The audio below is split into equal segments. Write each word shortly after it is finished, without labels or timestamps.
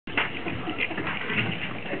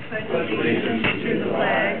pledge allegiance to the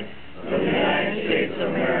flag of the United States of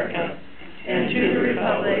America and to the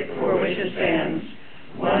republic for which it stands,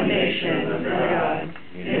 one nation under God,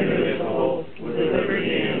 indivisible, with liberty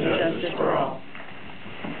and justice for all.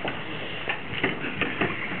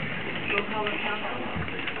 Roll call of council.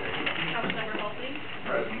 Councilmember Holtley.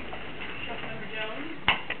 Present. Councilmember Jones.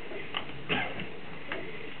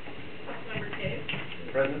 Councilmember Cave.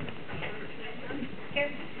 Present. Councilmember Smithman.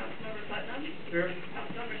 Here. Councilmember Putnam. Here.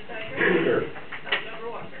 Councilmember Stewart. Here. Councilmember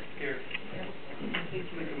Walker. Here.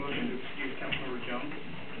 Make a motion to excuse Councilmember Jones.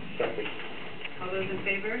 Second. All those in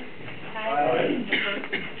favor? Aye.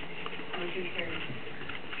 Opposed? Motion carries.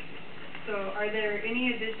 So are there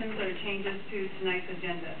any additions or changes to tonight's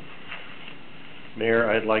agenda? Mayor,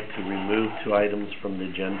 I'd like to remove 2 items from the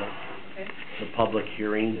agenda. Okay. The public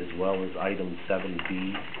hearing as well as item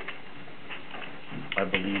 7B. I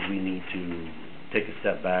believe we need to take a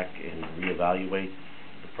step back and reevaluate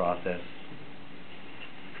the process.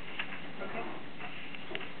 Okay.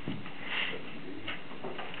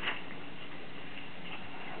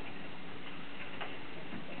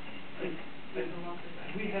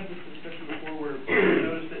 We had this discussion before where we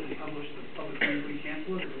noticed it and published the public hearing, we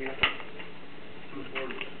cancel it, or do we have to move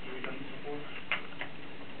forward? Have we done this before?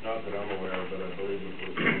 Not that I'm aware of, but I believe if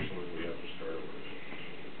we're canceling, we have to start over.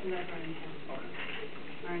 And that's our intent. Okay.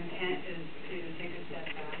 Our intent is to take a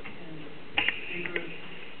step back and regroup,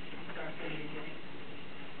 start from the beginning.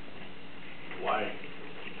 Why?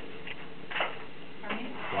 Pardon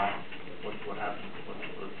me? Why? What happened? What's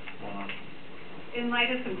going on? In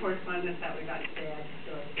light of some correspondence that we got today, I just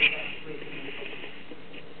feel like that's way too much.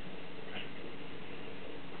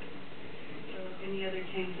 So any other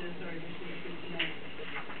changes or additions to tonight's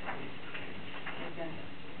agenda?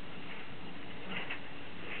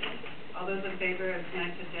 All those in favor of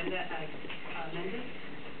tonight's agenda as amended?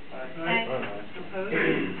 Aye. Opposed?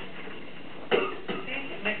 Okay,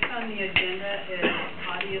 next on the agenda is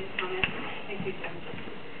audience comments. Thank you, Jim.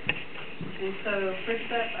 And so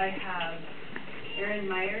first up I have Aaron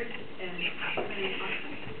Myers and Catherine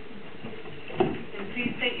Austin. And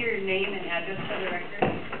please state your name and address for the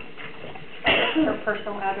record. Her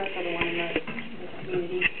personal address or the one in the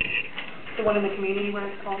community? The one in the community where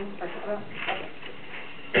it's called? Okay.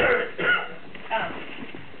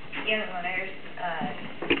 Aaron Myers, I'll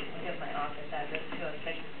give my office address,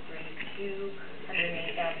 20632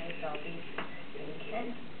 108th Avenue Southeast in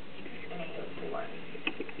Kent, and 803-1.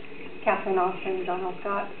 Catherine Austin, John L.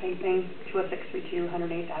 Scott, same thing, 20632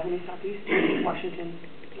 108th Avenue Southeast, Washington,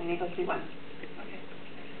 98031. Okay.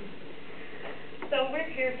 So we're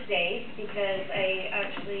here today because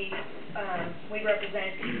we represent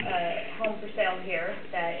a home for sale here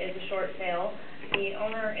that is a short sale. The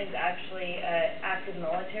owner is actually active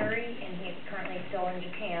military, and he's currently still in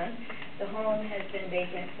Japan. The home has been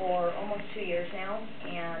vacant for almost 2 years now,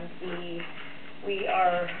 and we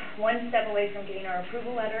are one step away from getting our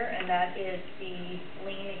approval letter, and that is the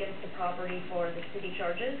lien against the property for the city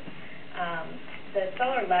charges. The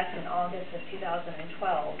seller left in August of 2012,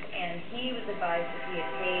 and he was advised that he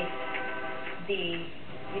had paid the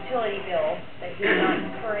utility bill, that he would not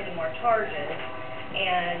incur any more charges.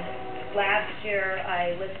 And last year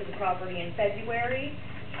I listed the property in February,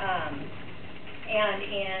 and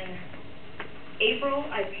in April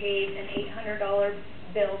I paid an $800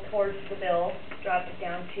 bill towards the bill, dropped it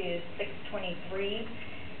down to $623,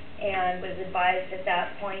 and was advised at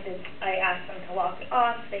that point that I asked them to lock it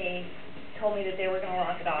off. They told me that they were going to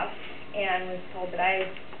lock it off, and was told that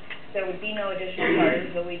there would be no additional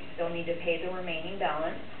charges, but we'd still need to pay the remaining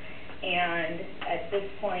balance. And at this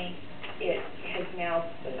point, it has now...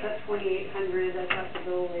 That's $2,800, that's the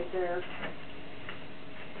bill right there.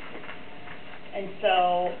 And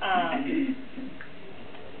so,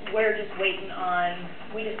 we're just waiting on,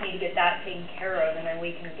 we just need to get that taken care of, and then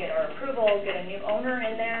we can get our approval, get a new owner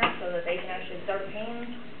in there so that they can actually start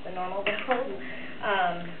paying the normal bills.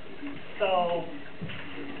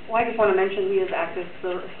 Well, I just want to mention he is active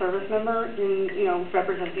service member in,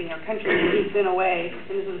 representing our country. He's been away,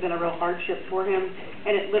 and this has been a real hardship for him.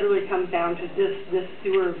 And it literally comes down to this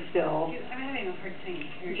sewer bill. I'm having a hard time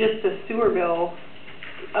hearing. Just the sewer bill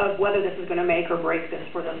of whether this is going to make or break this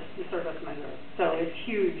for the service member. So it's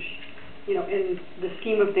huge, in the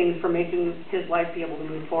scheme of things for making his life be able to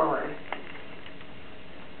move forward.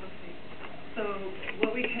 Okay. So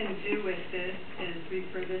what we can do with this is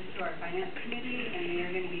refer this to our finance committee, and they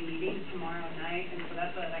are going to be meeting tomorrow night, and so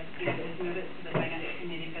that's what I'd like to do, is move it to the finance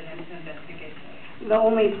committee for them to investigate this. The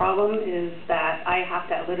only problem is that I have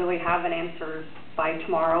to literally have an answer by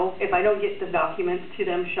tomorrow. If I don't get the documents to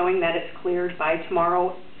them showing that it's cleared by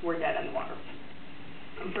tomorrow, we're dead in the water.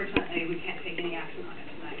 Unfortunately, we can't take any action on it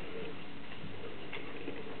tonight.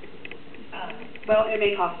 Well, it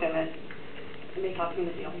may cost him it. It may cost him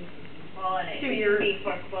the deal. Well, and it 2 could years. be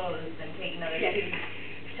foreclosed and take another Yes.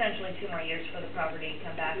 potentially 2 more years for the property to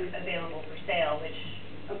come back available for sale, which,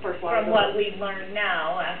 Of course, from what we've learned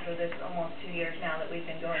now, after this almost 2 years now that we've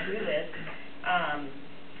been going through this,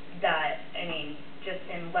 that, I mean, just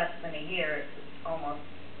in less than a year, it's almost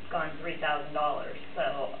gone $3,000.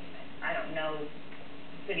 So, I don't know,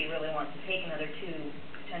 the city really wants to take another 2,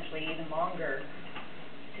 potentially even longer,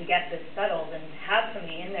 to get this settled and have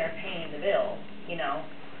somebody in there paying the bill, you know.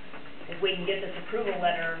 If we can get this approval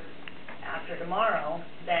letter after tomorrow,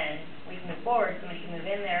 then we can move forward, somebody can move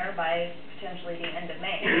in there by potentially the end of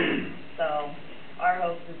May. So, our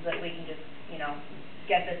hopes is that we can just, you know,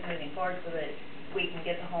 get this moving forward so that we can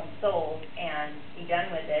get the home sold and be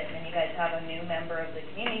done with it, and then you guys have a new member of the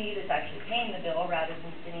community that's actually paying the bill rather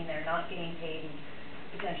than sitting there not getting paid and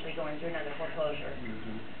potentially going through another foreclosure.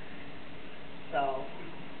 So.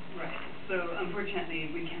 Right. So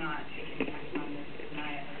unfortunately, we cannot take any action on this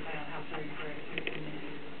tonight. I'll have to refer it to the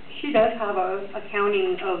committee. She does have a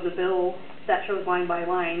accounting of the bill that shows line by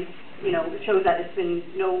line. You know, it shows that it's been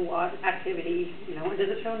no activity, you know.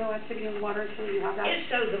 Does it show no activity in water, so you have that? It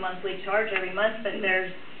shows a monthly charge every month, but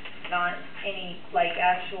there's not any, like,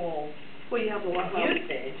 actual Well, you have the water.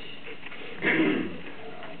 usage.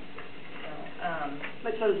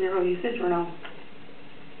 But shows zero usage or no?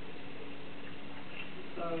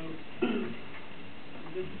 So,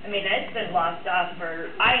 I mean, it's been locked off for,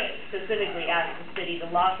 I specifically asked the city to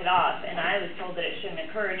lock it off, and I was told that it shouldn't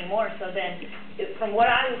occur anymore. So then, from what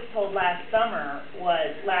I was told last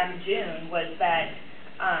June, was that,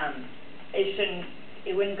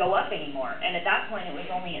 it wouldn't go up anymore. And at that point, it was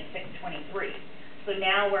only at $623. So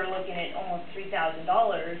now we're looking at almost $3,000,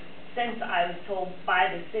 since I was told by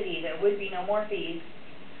the city there would be no more fees,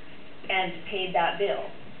 and paid that bill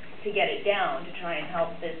to get it down, to try and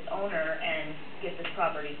help this owner and get this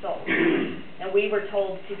property sold. And we were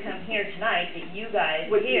told to come here tonight that you guys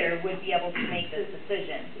would be able to make this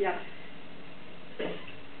decision. Yeah.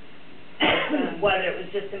 Whether it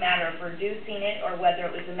was just a matter of reducing it, or whether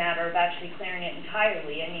it was a matter of actually clearing it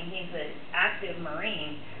entirely. I mean, he's an active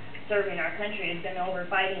Marine serving our country, has been over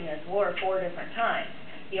fighting this war 4 different times.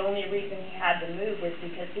 The only reason he had to move was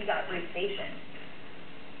because he got restationed.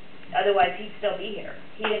 Otherwise, he'd still be here.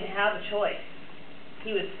 He didn't have a choice.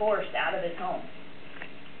 He was forced out of his home.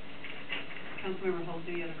 Councilmember Holt,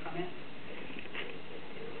 do you have a comment?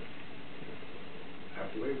 I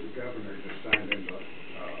believe the governor just signed into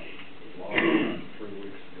law 3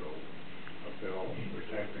 weeks ago a bill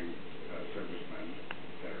protecting servicemen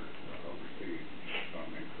that are overseas from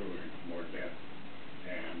incurring more debt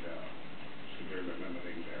and severely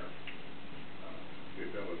limiting their the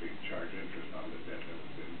ability to charge interest on the debt that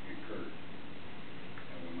has been incurred.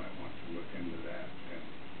 And we might want to look into that.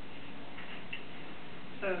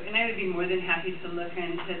 And I would be more than happy to look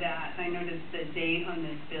into that. I noticed the date on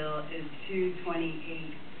this bill is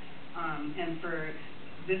 2/28, and for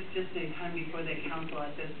this just to come before the council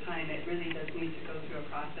at this time, it really does need to go through a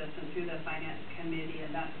process and through the finance committee,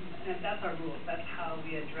 and that's our rules. That's how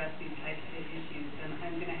we address these types of issues, and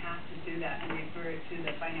I'm going to have to do that and refer it to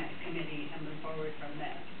the finance committee and move forward from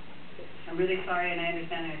there. I'm really sorry, and I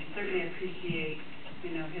understand. I certainly appreciate,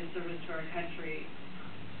 you know, his service to our country.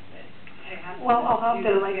 Well, I'll have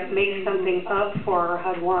to, like, make something up for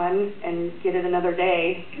HUD 1 and get it another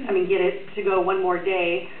day. I mean, get it to go one more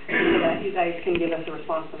day so that you guys can give us a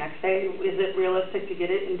response the next day. Is it realistic to get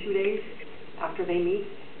it in 2 days after they meet?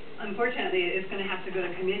 Unfortunately, it's going to have to go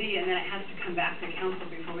to committee, and then it has to come back to council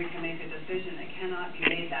before we can make a decision. It cannot be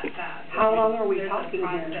made that fast. How long are we talking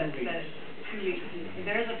here? There's a process that is 2 weeks.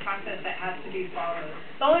 There's a process that has to be followed.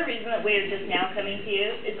 The only reason that we're just now coming to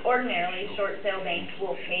you is ordinarily short sale banks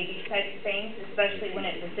will pay these types of things, especially when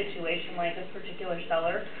it's a situation like this particular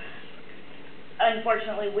seller.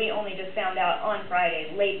 Unfortunately, we only just found out on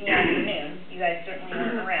Friday, late in the afternoon. You guys certainly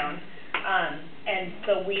weren't around. And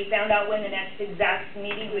so we found out when the next exact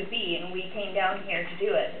meeting would be, and we came down here to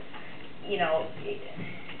do it. You know,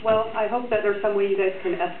 well, I hope that there's some way you guys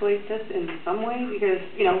can escalate this in some way, because,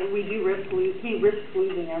 you know, we do he risks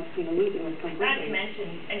losing this completely. Not to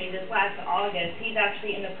mention, I mean, this last August, he's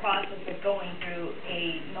actually in the process of going through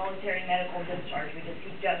a military medical discharge because he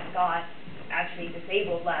just got actually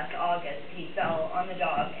disabled last August. He fell on the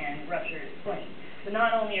job and ruptured his spleen. So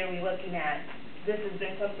not only are we looking at, this has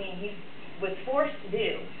been something he was forced to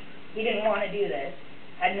do. He didn't want to do this,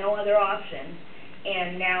 had no other option,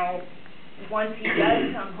 and now once he does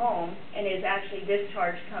come home and is actually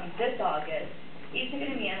discharged comes this August, he's going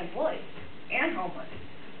to be unemployed and homeless.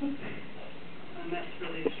 And that's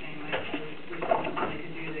really a shame. I wish something I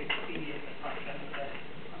could do to expedite the process, but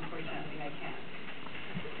unfortunately I can't.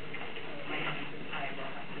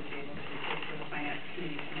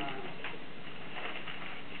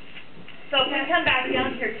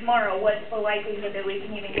 here tomorrow, what's the likelihood that we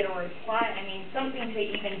can even get a reply? I mean, something to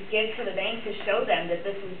even give to the bank to show them that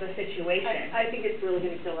this is the situation. I think it's really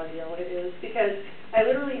gonna kill our deal, it is, because I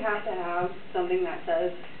literally have to have something that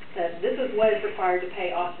says that this is what is required to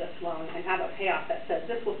pay off this loan, and have a payoff that says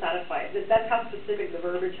this will satisfy it. That's how specific the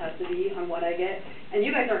verbiage has to be on what I get, and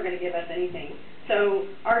you guys aren't gonna give us anything. So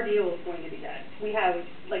our deal is going to be dead. We have,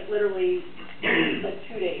 like, literally, like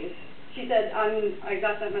 2 days. She said, I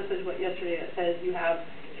got that message yesterday that says you have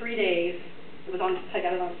 3 days. It was I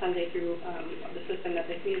got it on Sunday through the system that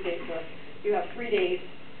they communicate to us. You have 3 days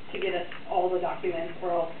to get us all the documents,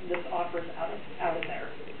 or else this offer's out of there.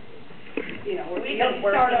 You know, We've been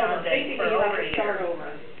working on this basically, for you have over to a start year.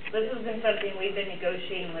 over. This has been something we've been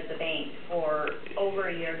negotiating with the bank for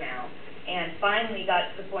over a year now, and finally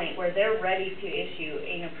got to the point where they're ready to issue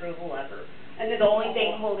an approval letter. And the only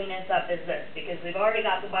thing holding us up is this, because we've already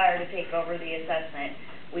got the buyer to take over the assessment.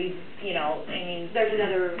 We've, you know, I mean, There's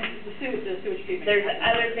another, the sewage treatment. there's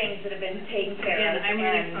other things that have been taken care Again, of. I'm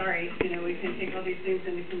really and- sorry, you know, we can take all these things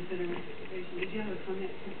into consideration. Did you have a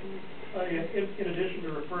comment? In addition to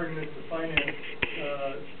referring this to finance,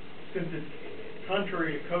 since it's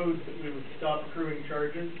contrary to code that we would stop accruing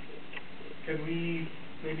charges, can we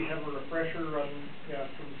maybe have a refresher on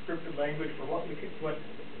some scripted language for what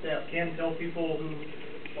staff can tell people who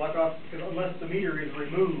walk off, because unless the meter is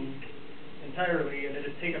removed entirely and it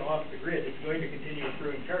is taken off the grid, it's going to continue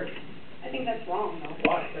accruing charges. I think that's wrong, though.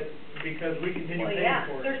 Why? Because we continue Well, paying yeah.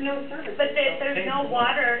 for it. There's no service. But there's no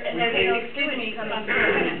water and there's no Excuse sewage me, coming point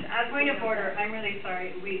through. of order, I'm really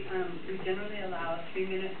sorry, we generally allow 3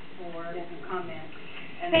 minutes for comment.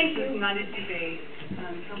 And Thank this you. is not a debate,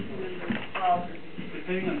 Councilmember. Well,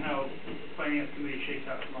 Depending on how finance committee shakes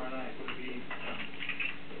out tomorrow night, would we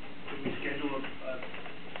schedule a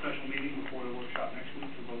special meeting before the workshop next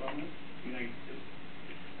week to vote on this? I mean, a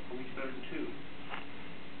week's better than 2.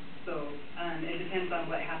 So, it depends on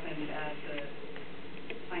what happens at the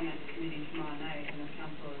finance committee tomorrow night, and if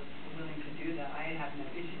council is willing to do that, I have no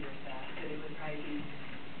issue with that, but it would probably be,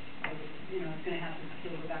 it's gonna have to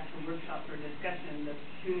still go back to a workshop for discussion. The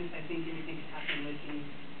soonest I think anything could happen would be,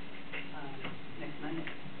 next Monday.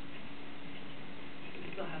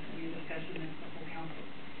 It still has to be a discussion with the whole council,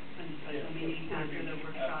 and a special meeting after the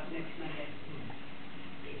workshop next Monday.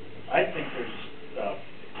 I think there's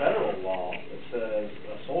federal law that says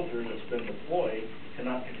a soldier that's been deployed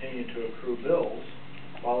cannot continue to accrue bills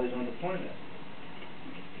while he's on deployment.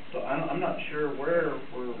 So I'm not sure where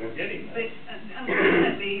we're getting But this.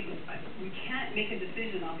 unfortunately, we can't make a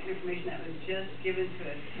decision off the information that was just given to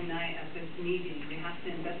us tonight at this meeting. We have to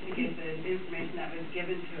investigate the information that was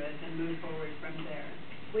given to us and move forward from there.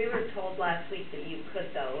 we were told last week that you could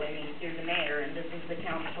though, I mean, you're the mayor and this is the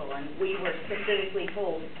council, and we were specifically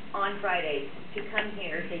told on Friday to come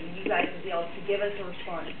here, that you guys would be able to give us a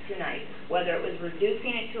response tonight, whether it was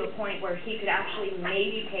reducing it to a point where he could actually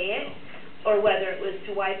maybe pay it, or whether it was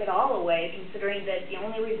to wipe it all away, considering that the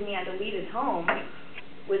only reason he had to leave his home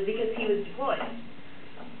was because he was deployed.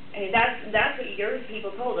 I mean, that's what your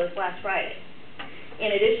people told us last Friday, in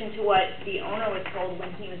addition to what the owner was told when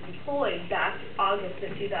he was deployed back August of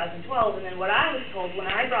 2012, and then what I was told when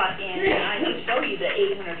I brought in, and I can show you the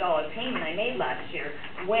 $800 payment I made last year,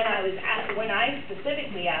 when I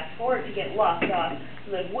specifically asked for it to get locked off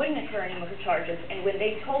so that it wouldn't incur any more charges, and when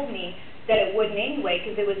they told me that it wouldn't anyway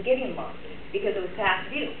because it was getting locked, because it was past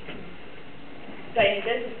due. So I mean,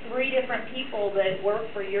 this is 3 different people that work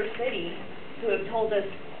for your city who have told us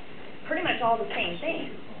pretty much all the same thing.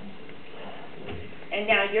 And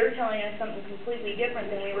now you're telling us something completely different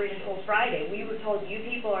than we were even told Friday. We were told you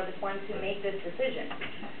people are the ones who make this decision.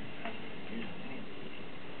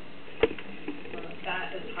 Well,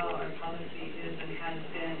 that is how our policy is and has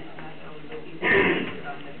been, and that's how we will be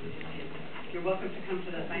about this issue. You're welcome to come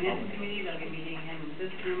to the finance committee. They'll be meeting in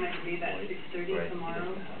this room, I believe, at 6:30 tomorrow.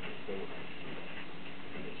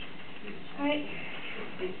 All right.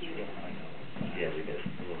 Thank you. Yeah, we did.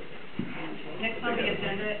 Next on the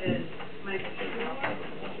agenda is Mike. Do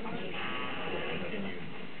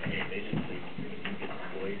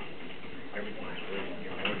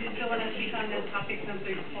you still want to speak on this topic since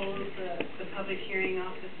we've closed the public hearing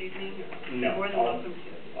off this evening? No, You're more than welcome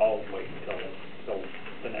to. I'll wait until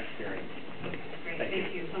the next hearing. Great, Thank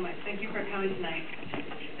thank you so much. Thank you for coming tonight.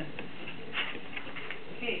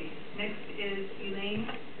 Okay, next is Leins.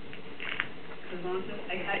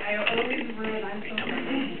 I always ruin, I'm so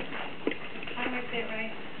sorry. How do I say it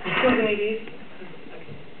right? Goes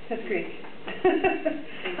That's great.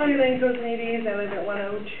 I'm Elaine Gosnades. I live at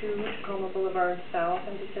 102 Tacoma Boulevard South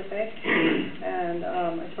in Pacific, and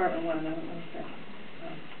it's apartment 1. I don't know if that's,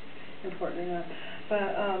 important or not.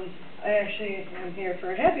 But, I actually am here for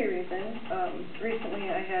a happy reason. Recently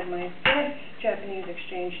I had my fourth Japanese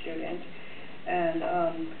exchange student, and,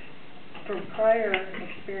 from prior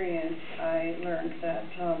experience, I learned that,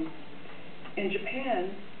 in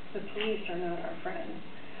Japan, the police are not our friends,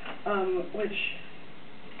 which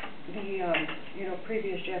the,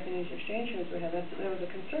 previous Japanese exchange students we had, that was a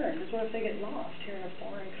concern, because what if they get lost here in a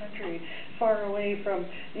foreign country, far away from,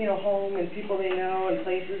 home and people they know and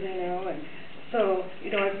places they know, and so,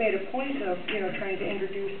 I've made a point of, trying to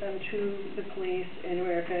introduce them to the police in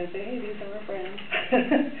America and say, hey, these are our friends.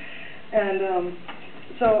 And,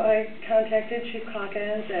 so I contacted Chief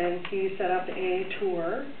Hawkins, and he set up a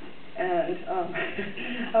tour, and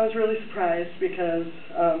I was really surprised because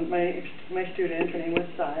my student, her name was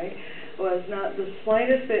Sai, was not the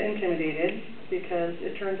slightest bit intimidated, because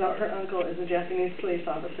it turns out her uncle is a Japanese police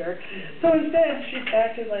officer. So instead, she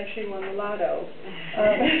acted like she won the lotto.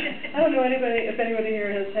 I don't know if anybody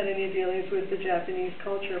here has had any dealings with the Japanese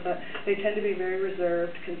culture, but they tend to be very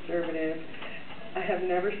reserved, conservative. I have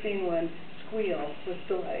never seen one squeal with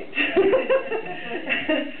delight.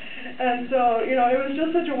 And so, it was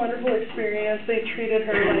just such a wonderful experience. They treated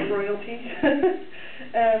her like royalty.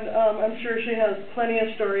 And I'm sure she has plenty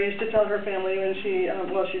of stories to tell her family when she's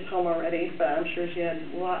home already, but I'm sure she had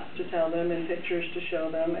lots to tell them and pictures to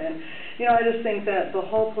show them. And, I just think that the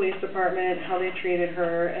whole police department, how they treated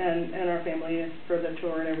her and our family for the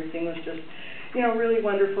tour and everything was just, really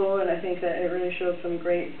wonderful, and I think that it really showed some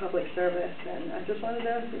great public service, and I just wanted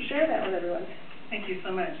to share that with everyone. Thank you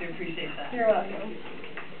so much, I appreciate that. You're welcome.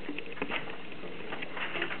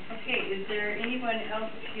 Okay, is there anyone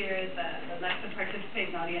else here that would like to participate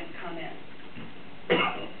in audience comment?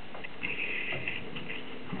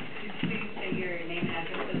 Please say your name and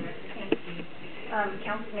address for the record.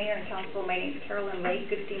 Council Mayor and Council, my name is Carolyn Lake,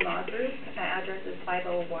 Good Sea Mazur. Address is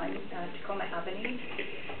 501 Tacoma Avenue,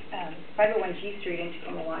 501 G Street in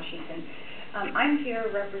Tacoma, Washington. I'm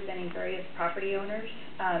here representing various property owners.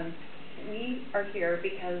 We are here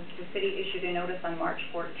because the city issued a notice on March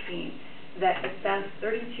 14th that assessed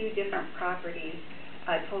 32 different properties,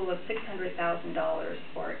 a total of $600,000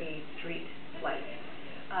 for a street light.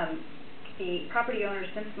 The property owners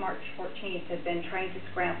since March 14th have been trying to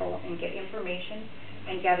scramble and get information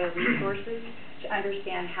and gather resources to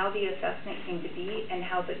understand how the assessment came to be and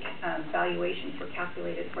how the valuations were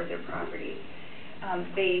calculated for their properties.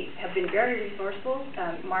 They have been very resourceful.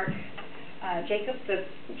 Mark Jacob, the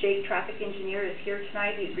Jake traffic engineer, is here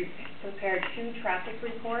tonight. He's prepared 2 traffic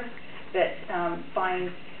reports that find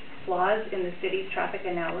flaws in the city's traffic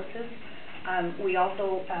analysis. We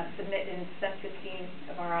also submit in step 15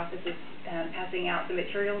 of our offices, passing out the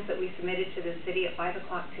materials that we submitted to the city at 5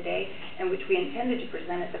 o'clock today, and which we intended to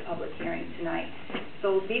present at the public hearing tonight.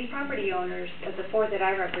 So these property owners, the 4 that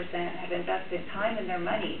I represent, have invested time and their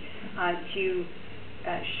money to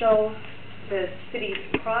show the city's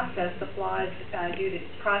process, the flaws due to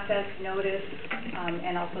process, notice,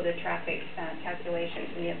 and also the traffic calculations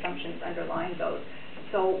and the assumptions underlying those.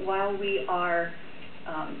 So while we are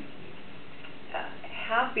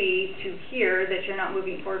happy to hear that you're not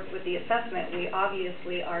moving forward with the assessment, we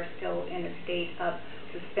obviously are still in a state of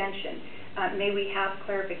suspension. May we have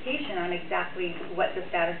clarification on exactly what the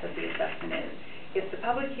status of the assessment is? If the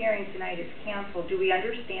public hearing tonight is canceled, do we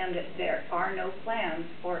understand that there are no plans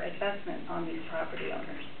for assessment on these property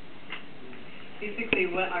owners?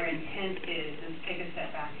 Basically, what our intent is take a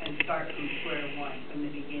step back and start from square one, from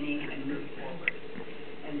the beginning, and move forward.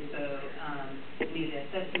 And so, any of the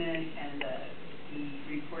assessment and the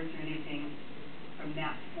reports or anything from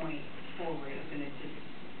that point forward is going to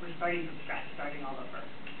we're starting from scratch, starting all over.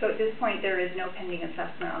 So at this point, there is no pending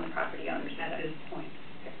assessment on the property owners at this point.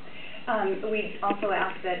 We also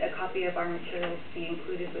ask that a copy of our materials be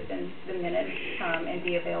included within the minutes and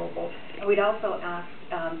be available. And we'd also ask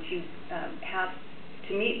to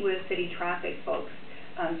meet with city traffic folks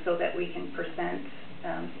so that we can present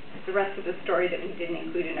the rest of the story that we didn't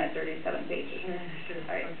include in our 37 pages. Sure.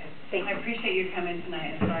 All right. Okay. Thank you. I appreciate you coming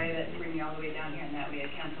tonight. I'm sorry that bring you all the way down here and that we had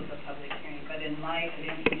canceled the public hearing. But in light of the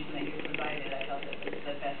information that you provided, I felt that it was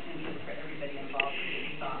the best interest for everybody involved to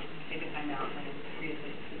stop, take a time out, and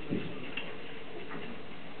reassess the situation.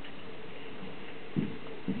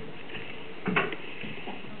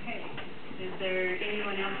 Okay. Is there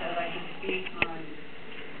anyone else that would like to speak on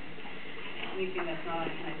anything that's not on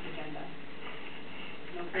tonight's agenda?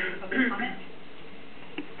 No further public comment?